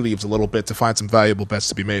read the tea leaves a little bit to find some valuable bets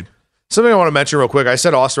to be made. Something I want to mention real quick. I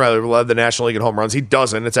said Austin Riley led the National League in home runs. He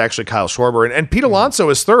doesn't. It's actually Kyle Schwarber. And Pete Alonso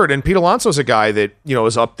is 3rd, and Pete Alonso is a guy that,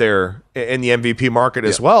 is up there in the MVP market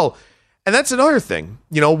as well. And that's another thing.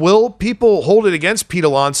 Will people hold it against Pete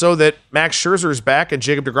Alonso that Max Scherzer is back and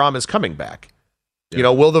Jacob deGrom is coming back? Yeah.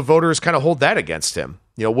 Will the voters kind of hold that against him?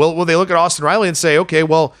 Will they look at Austin Riley and say, okay,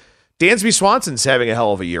 well, Dansby Swanson's having a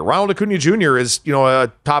hell of a year. Ronald Acuna Jr. is,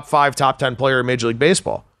 a top 5, top 10 player in Major League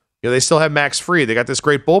Baseball. They still have Max Fried. They got this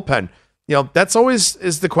great bullpen. That's always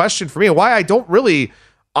is the question for me. Why I don't really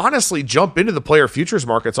honestly jump into the player futures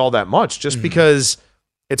markets all that much, just because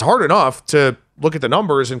it's hard enough to look at the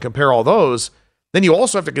numbers and compare all those. Then you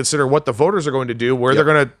also have to consider what the voters are going to do, where they're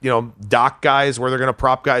going to, dock guys, where they're going to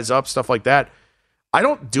prop guys up, stuff like that. I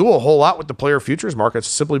don't do a whole lot with the player futures markets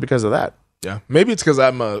simply because of that. Yeah. Maybe it's because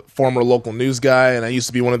I'm a former local news guy and I used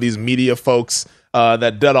to be one of these media folks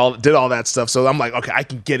that did all that stuff. So I'm like, okay, I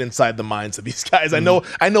can get inside the minds of these guys. I know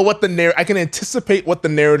what I can anticipate what the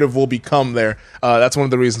narrative will become there. That's one of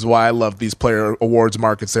the reasons why I love these player awards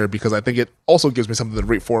markets there, because I think it also gives me something to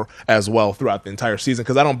root for as well throughout the entire season,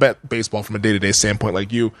 because I don't bet baseball from a day-to-day standpoint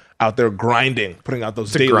like you out there grinding, putting out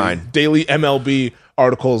those daily MLB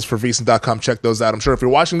articles for VSiN.com. Check those out. I'm sure if you're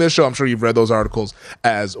watching this show, I'm sure you've read those articles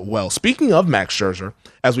as well. Speaking of Max Scherzer,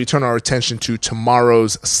 as we turn our attention to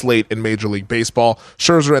tomorrow's slate in Major League Baseball,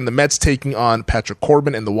 Scherzer and the Mets taking on Patrick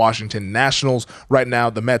Corbin and the Washington Nationals. Right now,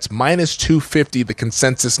 the Mets minus 250, the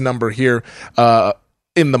consensus number here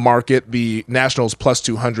in the market. The Nationals plus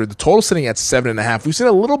 200. The total sitting at 7.5. We've seen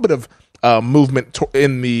a little bit of movement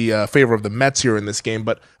in the favor of the Mets here in this game,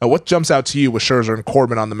 but what jumps out to you with Scherzer and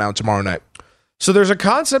Corbin on the mound tomorrow night? So there's a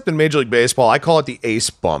concept in Major League Baseball, I call it the ace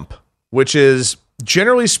bump, which is,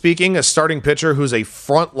 generally speaking, a starting pitcher who's a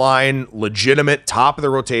frontline, legitimate, top of the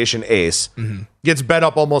rotation ace gets bet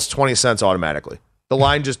up almost 20 cents automatically. The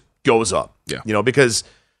line just goes up. Yeah. Because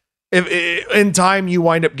if in time you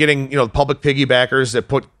wind up getting, public piggybackers that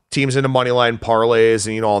put teams into money line parlays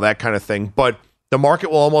and, all that kind of thing. But the market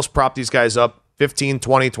will almost prop these guys up 15,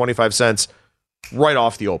 20, 25 cents right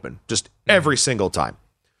off the open, just every single time.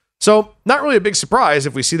 So not really a big surprise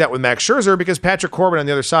if we see that with Max Scherzer, because Patrick Corbin on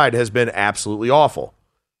the other side has been absolutely awful.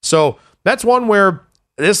 So that's one where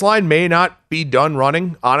this line may not be done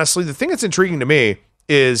running. Honestly, the thing that's intriguing to me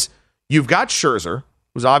is you've got Scherzer,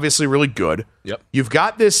 who's obviously really good. Yep. You've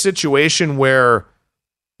got this situation where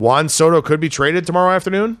Juan Soto could be traded tomorrow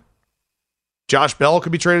afternoon. Josh Bell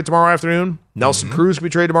could be traded tomorrow afternoon. Nelson Cruz could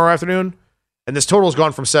be traded tomorrow afternoon. And this total has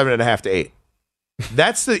gone from 7.5 to 8.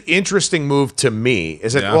 That's the interesting move to me.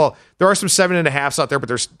 Is that, well, there are some 7.5s out there, but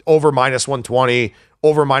there's over minus 120,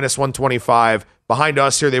 over minus 125. Behind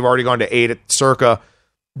us here, they've already gone to 8 at circa.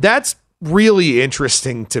 That's really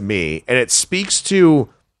interesting to me, and it speaks to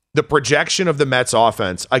the projection of the Mets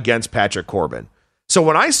offense against Patrick Corbin. So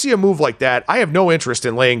when I see a move like that, I have no interest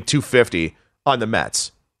in laying 250 on the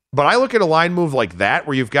Mets. But I look at a line move like that,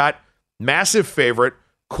 where you've got massive favorite,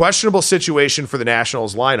 questionable situation for the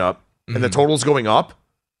Nationals lineup, and the total's going up.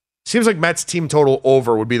 Seems like Mets team total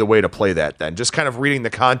over would be the way to play that then. Just kind of reading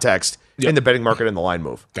the context in the betting market and the line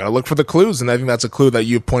move. Got to look for the clues, and I think that's a clue that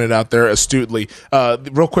you pointed out there astutely.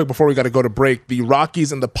 Real quick before we got to go to break, the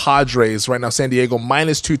Rockies and the Padres right now, San Diego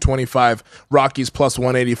minus 225, Rockies plus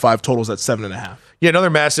 185, totals at 7.5. Yeah,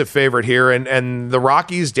 another massive favorite here. And the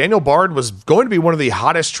Rockies, Daniel Bard was going to be one of the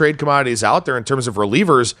hottest trade commodities out there in terms of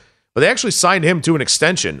relievers, but they actually signed him to an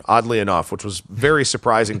extension, oddly enough, which was very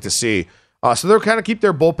surprising to see. So they'll kind of keep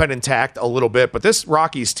their bullpen intact a little bit. But this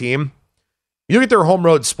Rockies team, you look at their home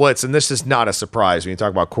road splits, and this is not a surprise when you talk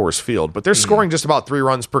about Coors Field, but they're scoring just about 3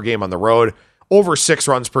 runs per game on the road, over 6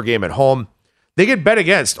 runs per game at home. They get bet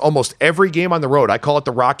against almost every game on the road. I call it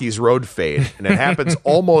the Rockies road fade, and it happens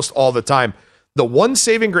almost all the time. The one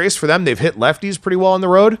saving grace for them, they've hit lefties pretty well on the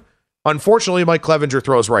road. Unfortunately, Mike Clevenger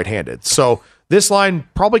throws right-handed. So this line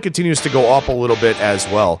probably continues to go up a little bit as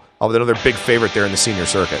well, with another big favorite there in the senior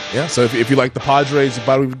circuit. Yeah, so if you like the Padres, you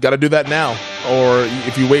probably got to do that now. Or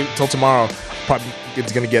if you wait till tomorrow, probably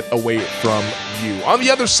it's going to get away from you. On the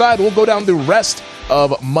other side, we'll go down the rest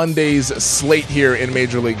of Monday's slate here in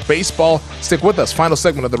Major League Baseball. Stick with us. Final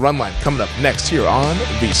segment of the Run Line coming up next here on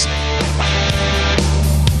VSiN.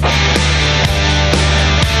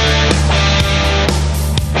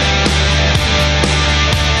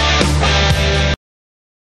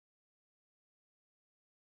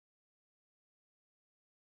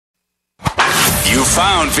 You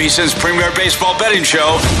found VSiN's premier baseball betting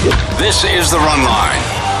show. This is the Run Line.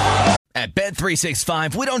 At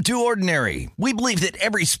Bet365, we don't do ordinary. We believe that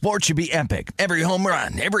every sport should be epic. Every home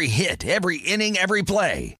run, every hit, every inning, every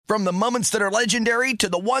play. From the moments that are legendary to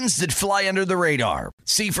the ones that fly under the radar.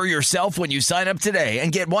 See for yourself when you sign up today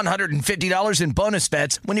and get $150 in bonus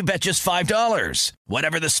bets when you bet just $5.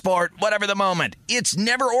 Whatever the sport, whatever the moment, it's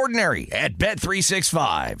never ordinary at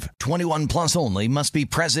Bet365. 21 plus only. Must be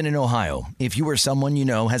present in Ohio. If you or someone you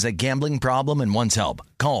know has a gambling problem and wants help,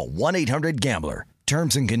 call 1-800-GAMBLER.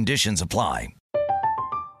 Terms and conditions apply.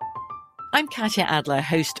 I'm Katya Adler,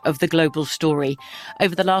 host of The Global Story.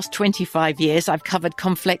 Over the last 25 years, I've covered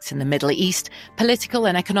conflicts in the Middle East, political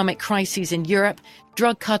and economic crises in Europe,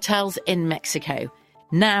 drug cartels in Mexico.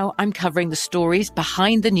 Now I'm covering the stories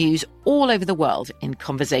behind the news all over the world in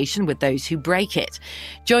conversation with those who break it.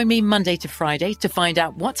 Join me Monday to Friday to find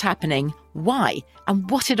out what's happening, why, and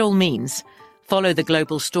what it all means. Follow The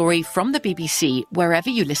Global Story from the BBC wherever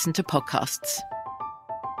you listen to podcasts.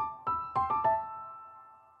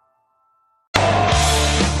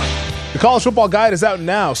 The College Football Guide is out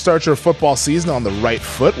now. Start your football season on the right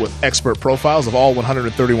foot with expert profiles of all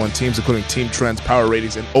 131 teams, including team trends, power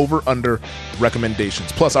ratings, and over-under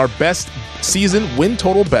recommendations. Plus, our best season win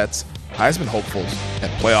total bets, Heisman hopefuls,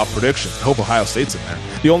 and playoff predictions. I hope Ohio State's in there.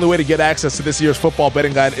 The only way to get access to this year's football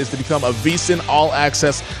betting guide is to become a VSiN All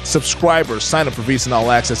Access subscriber. Sign up for VSiN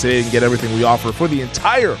All Access today and get everything we offer for the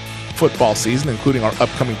entire football season, including our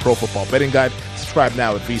upcoming pro football betting guide. Subscribe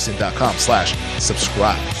now at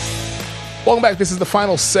vsin.com/subscribe. Welcome back. This is the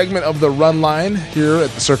final segment of the Run Line here at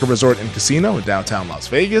the Circa Resort and Casino in downtown Las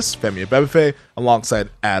Vegas. Femi Abebefe alongside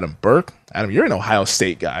Adam Burke. Adam, you're an Ohio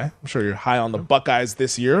State guy. I'm sure you're high on the Buckeyes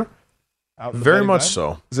this year. Very much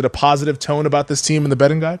so. Is it a positive tone about this team in the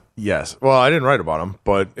betting guide? Yes. Well, I didn't write about them,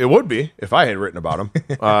 but it would be if I had written about them.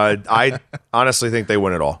 I honestly think they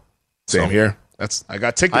win it all. Same here. I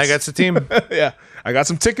got tickets. I got the team. Yeah. I got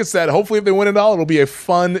some tickets that hopefully if they win it all, it'll be a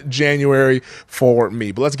fun January for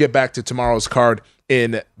me. But let's get back to tomorrow's card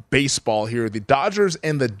in baseball here. The Dodgers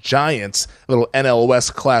and the Giants, a little NL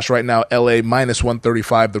West clash right now. LA minus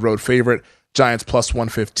 135, the road favorite. Giants plus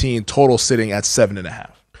 115, total sitting at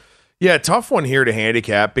 7.5. Yeah, tough one here to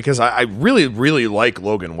handicap because I really, really like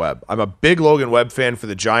Logan Webb. I'm a big Logan Webb fan for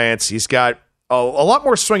the Giants. He's got a lot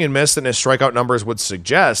more swing and miss than his strikeout numbers would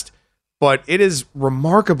suggest. But it is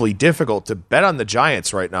remarkably difficult to bet on the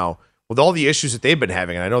Giants right now with all the issues that they've been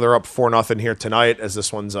having. And I know they're up 4-0 here tonight as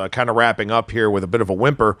this one's kind of wrapping up here with a bit of a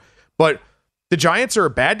whimper. But the Giants are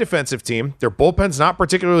a bad defensive team. Their bullpen's not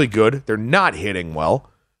particularly good. They're not hitting well.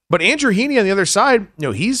 But Andrew Heaney on the other side,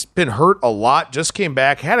 he's been hurt a lot, just came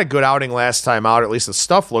back, had a good outing last time out. At least the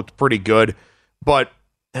stuff looked pretty good. But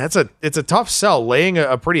it's a tough sell, laying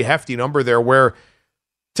a pretty hefty number there where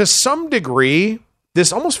to some degree,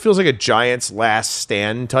 this almost feels like a Giants last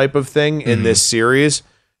stand type of thing in this series,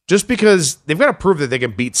 just because they've got to prove that they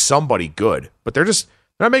can beat somebody good, but they're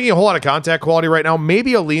not making a whole lot of contact quality right now.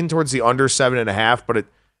 Maybe a lean towards the under 7.5, but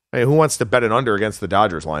who wants to bet an under against the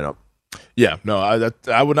Dodgers lineup? Yeah, no,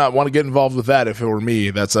 I would not want to get involved with that if it were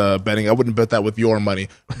me. That's betting. I wouldn't bet that with your money.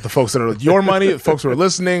 The folks that are your money, the folks who are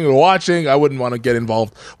listening or watching, I wouldn't want to get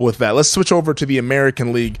involved with that. Let's switch over to the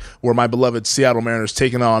American League, where my beloved Seattle Mariners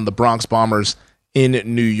taking on the Bronx Bombers in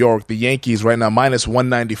New York. The Yankees right now minus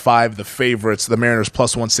 195, the favorites. The Mariners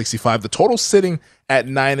plus 165. The total sitting at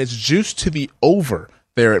 9. It's juiced to the over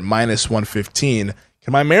there at minus 115.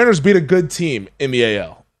 Can my Mariners beat a good team in the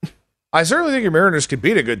AL? I certainly think your Mariners could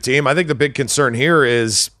beat a good team. I think the big concern here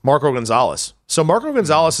is Marco Gonzalez. So Marco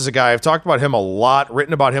Gonzalez is a guy, I've talked about him a lot,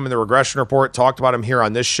 written about him in the regression report, talked about him here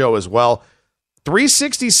on this show as well.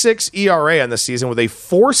 3.66 ERA on the season with a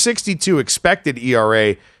 4.62 expected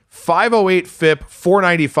ERA, 5.08 FIP,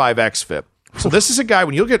 4.95 xFIP. So this is a guy,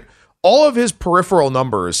 when you look at all of his peripheral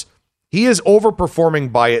numbers, he is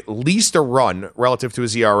overperforming by at least a run relative to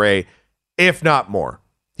his ERA, if not more.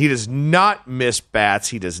 He does not miss bats.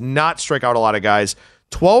 He does not strike out a lot of guys.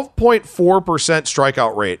 12.4%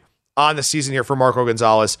 strikeout rate on the season here for Marco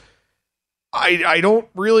Gonzalez. I don't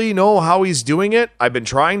really know how he's doing it. I've been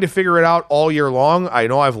trying to figure it out all year long. I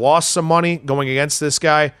know I've lost some money going against this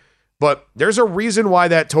guy, but there's a reason why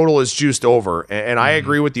that total is juiced over, and I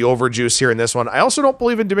agree with the over juice here in this one. I also don't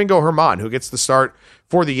believe in Domingo Germán, who gets the start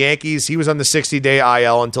for the Yankees. He was on the 60-day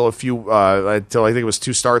IL until I think it was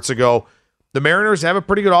 2 starts ago. The Mariners have a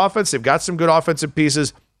pretty good offense. They've got some good offensive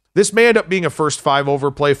pieces. This may end up being a first 5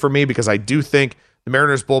 over play for me because I do think the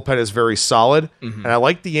Mariners bullpen is very solid. And I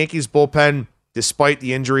like the Yankees bullpen despite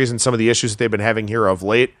the injuries and some of the issues that they've been having here of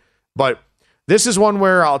late. But this is one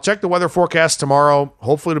where I'll check the weather forecast tomorrow.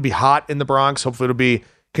 Hopefully it'll be hot in the Bronx. Hopefully it'll be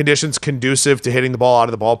conditions conducive to hitting the ball out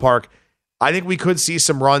of the ballpark. I think we could see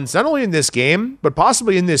some runs, not only in this game, but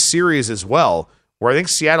possibly in this series as well, where I think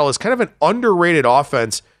Seattle is kind of an underrated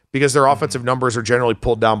offense because their offensive numbers are generally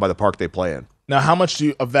pulled down by the park they play in. Now, how much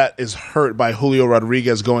of that is hurt by Julio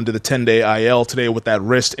Rodriguez going to the 10-day IL today with that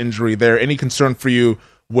wrist injury there? Any concern for you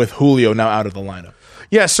with Julio now out of the lineup?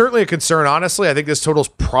 Yeah, certainly a concern, honestly. I think this total's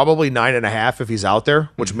probably 9.5 if he's out there,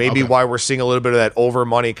 which may be why we're seeing a little bit of that over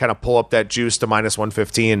money kind of pull up that juice to minus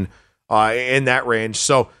 115 in that range.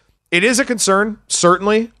 So it is a concern,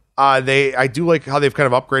 certainly. I do like how they've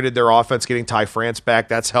kind of upgraded their offense, getting Ty France back.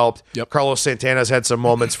 That's helped. Yep. Carlos Santana's had some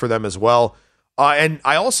moments for them as well. And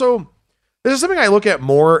I also, this is something I look at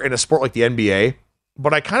more in a sport like the NBA,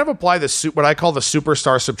 but I kind of apply what I call the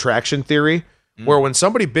superstar subtraction theory, where when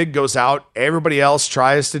somebody big goes out, everybody else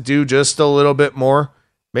tries to do just a little bit more.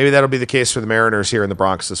 Maybe that'll be the case for the Mariners here in the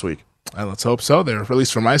Bronx this week. Let's hope so there, at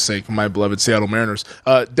least for my sake, my beloved Seattle Mariners.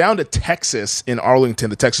 Down to Texas in Arlington,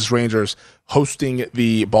 the Texas Rangers hosting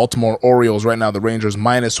the Baltimore Orioles. Right now, the Rangers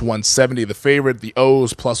minus 170, the favorite, the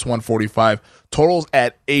O's plus 145. Totals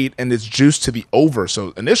at 8, and it's juiced to the over.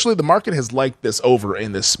 So initially, the market has liked this over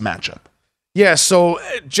in this matchup. Yeah, so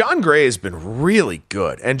John Gray has been really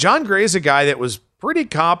good. And John Gray is a guy that was pretty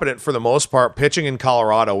competent for the most part pitching in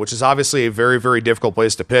Colorado, which is obviously a very, very difficult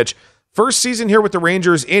place to pitch. First season here with the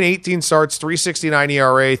Rangers in 18 starts, 3.69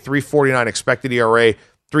 ERA, 3.49 expected ERA,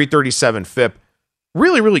 3.37 FIP.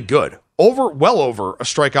 Really, really good. Well over a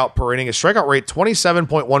strikeout per inning. His strikeout rate,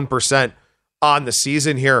 27.1% on the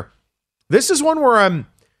season here. This is one where I'm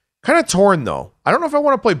kind of torn, though. I don't know if I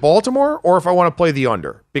want to play Baltimore or if I want to play the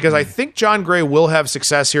under, because I think John Gray will have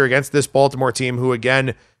success here against this Baltimore team, who,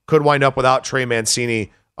 again, could wind up without Trey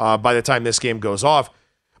Mancini by the time this game goes off.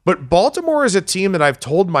 But Baltimore is a team that I've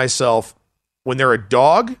told myself, when they're a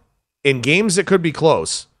dog in games that could be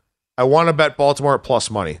close, I want to bet Baltimore at plus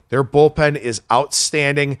money. Their bullpen is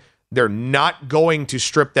outstanding. They're not going to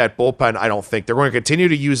strip that bullpen, I don't think. They're going to continue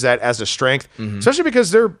to use that as a strength, especially because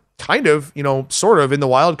they're kind of, sort of in the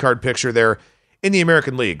wild card picture there in the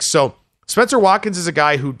American League. So Spencer Watkins is a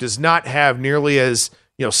guy who does not have nearly as,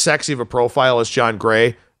 sexy of a profile as John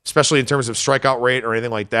Gray, especially in terms of strikeout rate or anything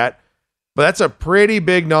like that. But that's a pretty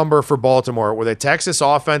big number for Baltimore with a Texas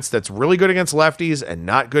offense that's really good against lefties and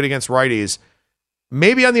not good against righties.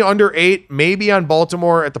 Maybe on the under 8, maybe on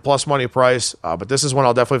Baltimore at the plus money price. But this is one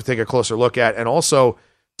I'll definitely have to take a closer look at. And also,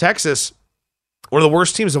 Texas, one of the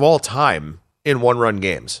worst teams of all time in one-run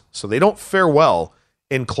games. So they don't fare well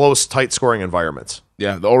in close, tight-scoring environments.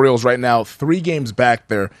 Yeah, the Orioles right now 3 games back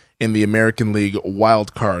there in the American League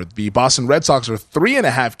wild card. The Boston Red Sox are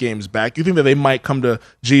 3.5 games back. You think that they might come to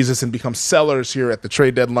Jesus and become sellers here at the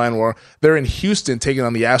trade deadline, where they're in Houston taking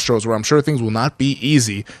on the Astros, where I'm sure things will not be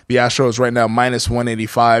easy. The Astros right now minus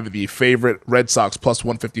 185, the favorite, Red Sox plus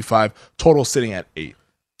 155, total sitting at 8.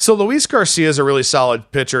 So Luis Garcia is a really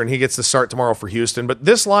solid pitcher, and he gets the start tomorrow for Houston. But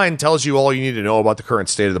this line tells you all you need to know about the current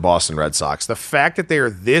state of the Boston Red Sox. The fact that they are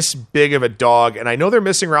this big of a dog, and I know they're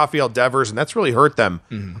missing Rafael Devers, and that's really hurt them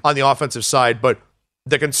on the offensive side. But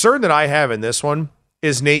the concern that I have in this one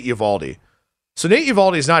is Nate Eovaldi. So Nate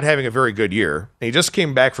Eovaldi is not having a very good year. He just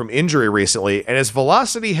came back from injury recently, and his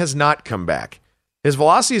velocity has not come back. His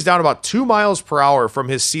velocity is down about 2 miles per hour from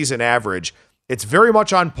his season average. It's very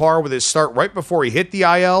much on par with his start right before he hit the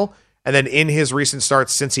IL and then in his recent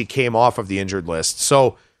starts since he came off of the injured list.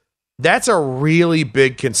 So that's a really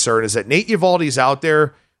big concern, is that Nate Eovaldi's out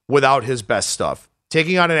there without his best stuff,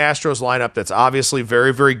 taking on an Astros lineup that's obviously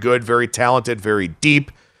very, very good, very talented, very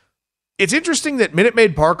deep. It's interesting that Minute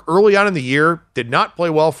Maid Park early on in the year did not play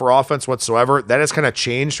well for offense whatsoever. That has kind of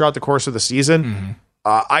changed throughout the course of the season. Mm-hmm.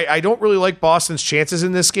 I don't really like Boston's chances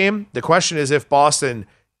in this game. The question is if Boston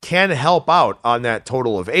can help out on that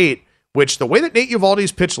total of 8, which the way that Nate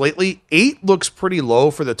Eovaldi's pitched lately, 8 looks pretty low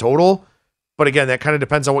for the total. But again, that kind of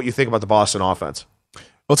depends on what you think about the Boston offense.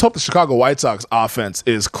 Let's hope the Chicago White Sox offense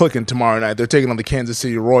is clicking tomorrow night. They're taking on the Kansas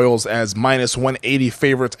City Royals as minus 180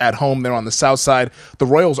 favorites at home. They're on the south side. The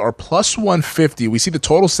Royals are plus 150. We see the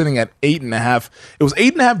total sitting at 8.5. It was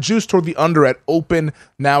 8.5 juice toward the under at open.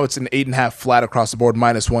 Now it's an 8.5 flat across the board,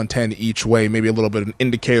 minus 110 each way. Maybe a little bit of an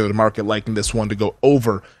indicator of the market liking this one to go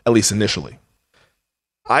over, at least initially.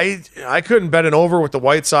 I couldn't bet an over with the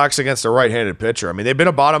White Sox against a right-handed pitcher. I mean, they've been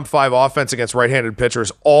a bottom 5 offense against right-handed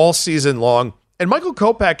pitchers all season long. And Michael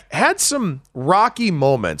Kopech had some rocky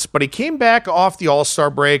moments, but he came back off the All-Star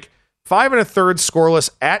break, 5 1/3 scoreless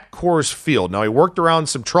at Coors Field. Now, he worked around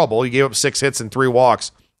some trouble. He gave up 6 hits and 3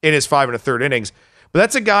 walks in his 5 1/3 innings. But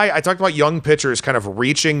that's a guy, I talked about young pitchers kind of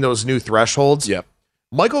reaching those new thresholds. Yep.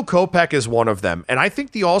 Michael Kopech is one of them. And I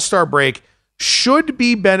think the All-Star break should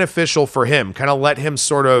be beneficial for him, kind of let him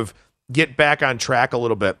sort of get back on track a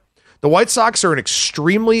little bit. The White Sox are an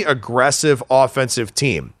extremely aggressive offensive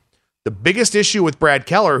team. The biggest issue with Brad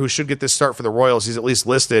Keller, who should get this start for the Royals, he's at least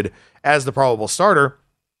listed as the probable starter,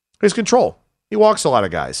 is control. He walks a lot of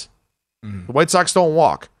guys. The White Sox don't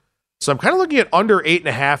walk. So I'm kind of looking at under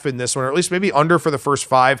 8.5 in this one, or at least maybe under for the first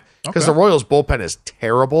 5, because the Royals bullpen is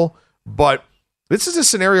terrible. But this is a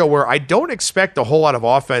scenario where I don't expect a whole lot of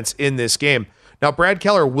offense in this game. Now, Brad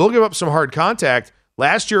Keller will give up some hard contact.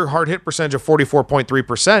 Last year, hard hit percentage of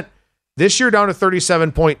 44.3%. This year, down to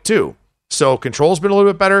 37.2%. So control's been a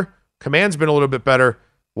little bit better. Command's been a little bit better.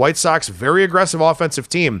 White Sox, very aggressive offensive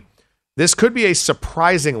team. This could be a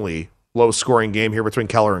surprisingly low-scoring game here between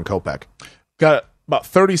Keller and Kopech. Got about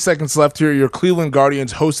 30 seconds left here. Your Cleveland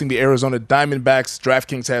Guardians hosting the Arizona Diamondbacks.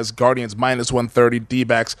 DraftKings has Guardians minus 130,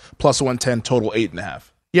 D-backs plus 110, total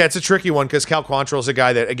 8.5. Yeah, it's a tricky one because Cal Quantrill's a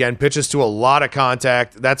guy that, again, pitches to a lot of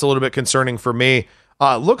contact. That's a little bit concerning for me.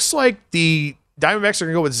 Looks like the Diamondbacks are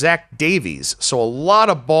going to go with Zach Davies, so a lot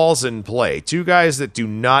of balls in play. 2 guys that do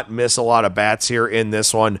not miss a lot of bats here in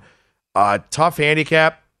this one. Tough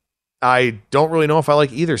handicap. I don't really know if I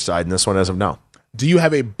like either side in this one as of now. Do you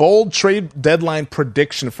have a bold trade deadline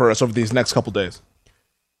prediction for us over these next couple days?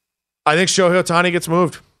 I think Shohei Ohtani gets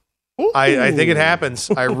moved. I think it happens.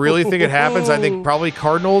 I really think it happens. I think probably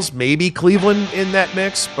Cardinals, maybe Cleveland in that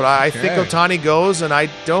mix, but I think Ohtani goes, and I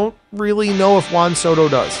don't really know if Juan Soto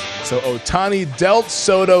does. So Ohtani dealt,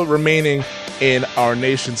 Soto remaining in our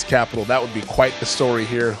nation's capital. That would be quite the story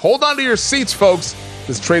here. Hold on to your seats, folks.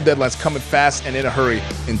 This trade deadline's coming fast and in a hurry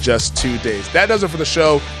in just 2 days. That does it for the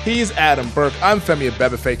show. He's Adam Burke. I'm Femi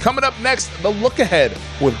Abebefe. Coming up next, the look ahead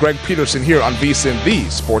with Greg Peterson here on VSiN, the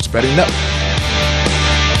Sports Betting Network.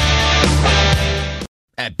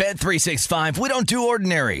 At Bet365, we don't do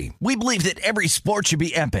ordinary. We believe that every sport should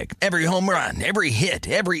be epic. Every home run, every hit,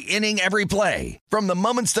 every inning, every play. From the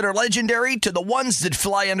moments that are legendary to the ones that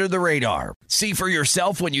fly under the radar. See for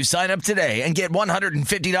yourself when you sign up today and get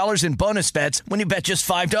 $150 in bonus bets when you bet just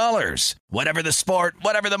 $5. Whatever the sport,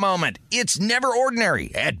 whatever the moment, it's never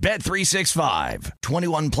ordinary at Bet365.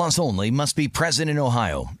 21 plus only. Must be present in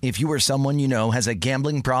Ohio. If you or someone you know has a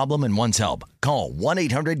gambling problem and wants help, call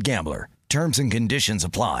 1-800-GAMBLER. Terms and conditions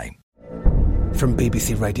apply. From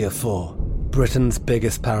BBC Radio 4, Britain's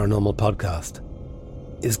biggest paranormal podcast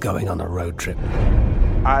is going on a road trip.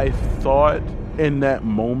 I thought in that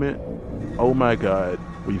moment, oh my God,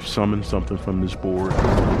 we've summoned something from this board.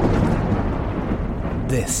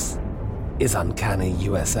 This is Uncanny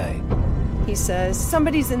USA. He says,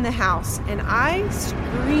 somebody's in the house, and I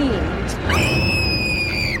screamed.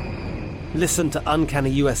 Listen to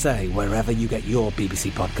Uncanny USA wherever you get your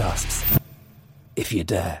BBC podcasts, if you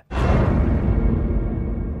dare.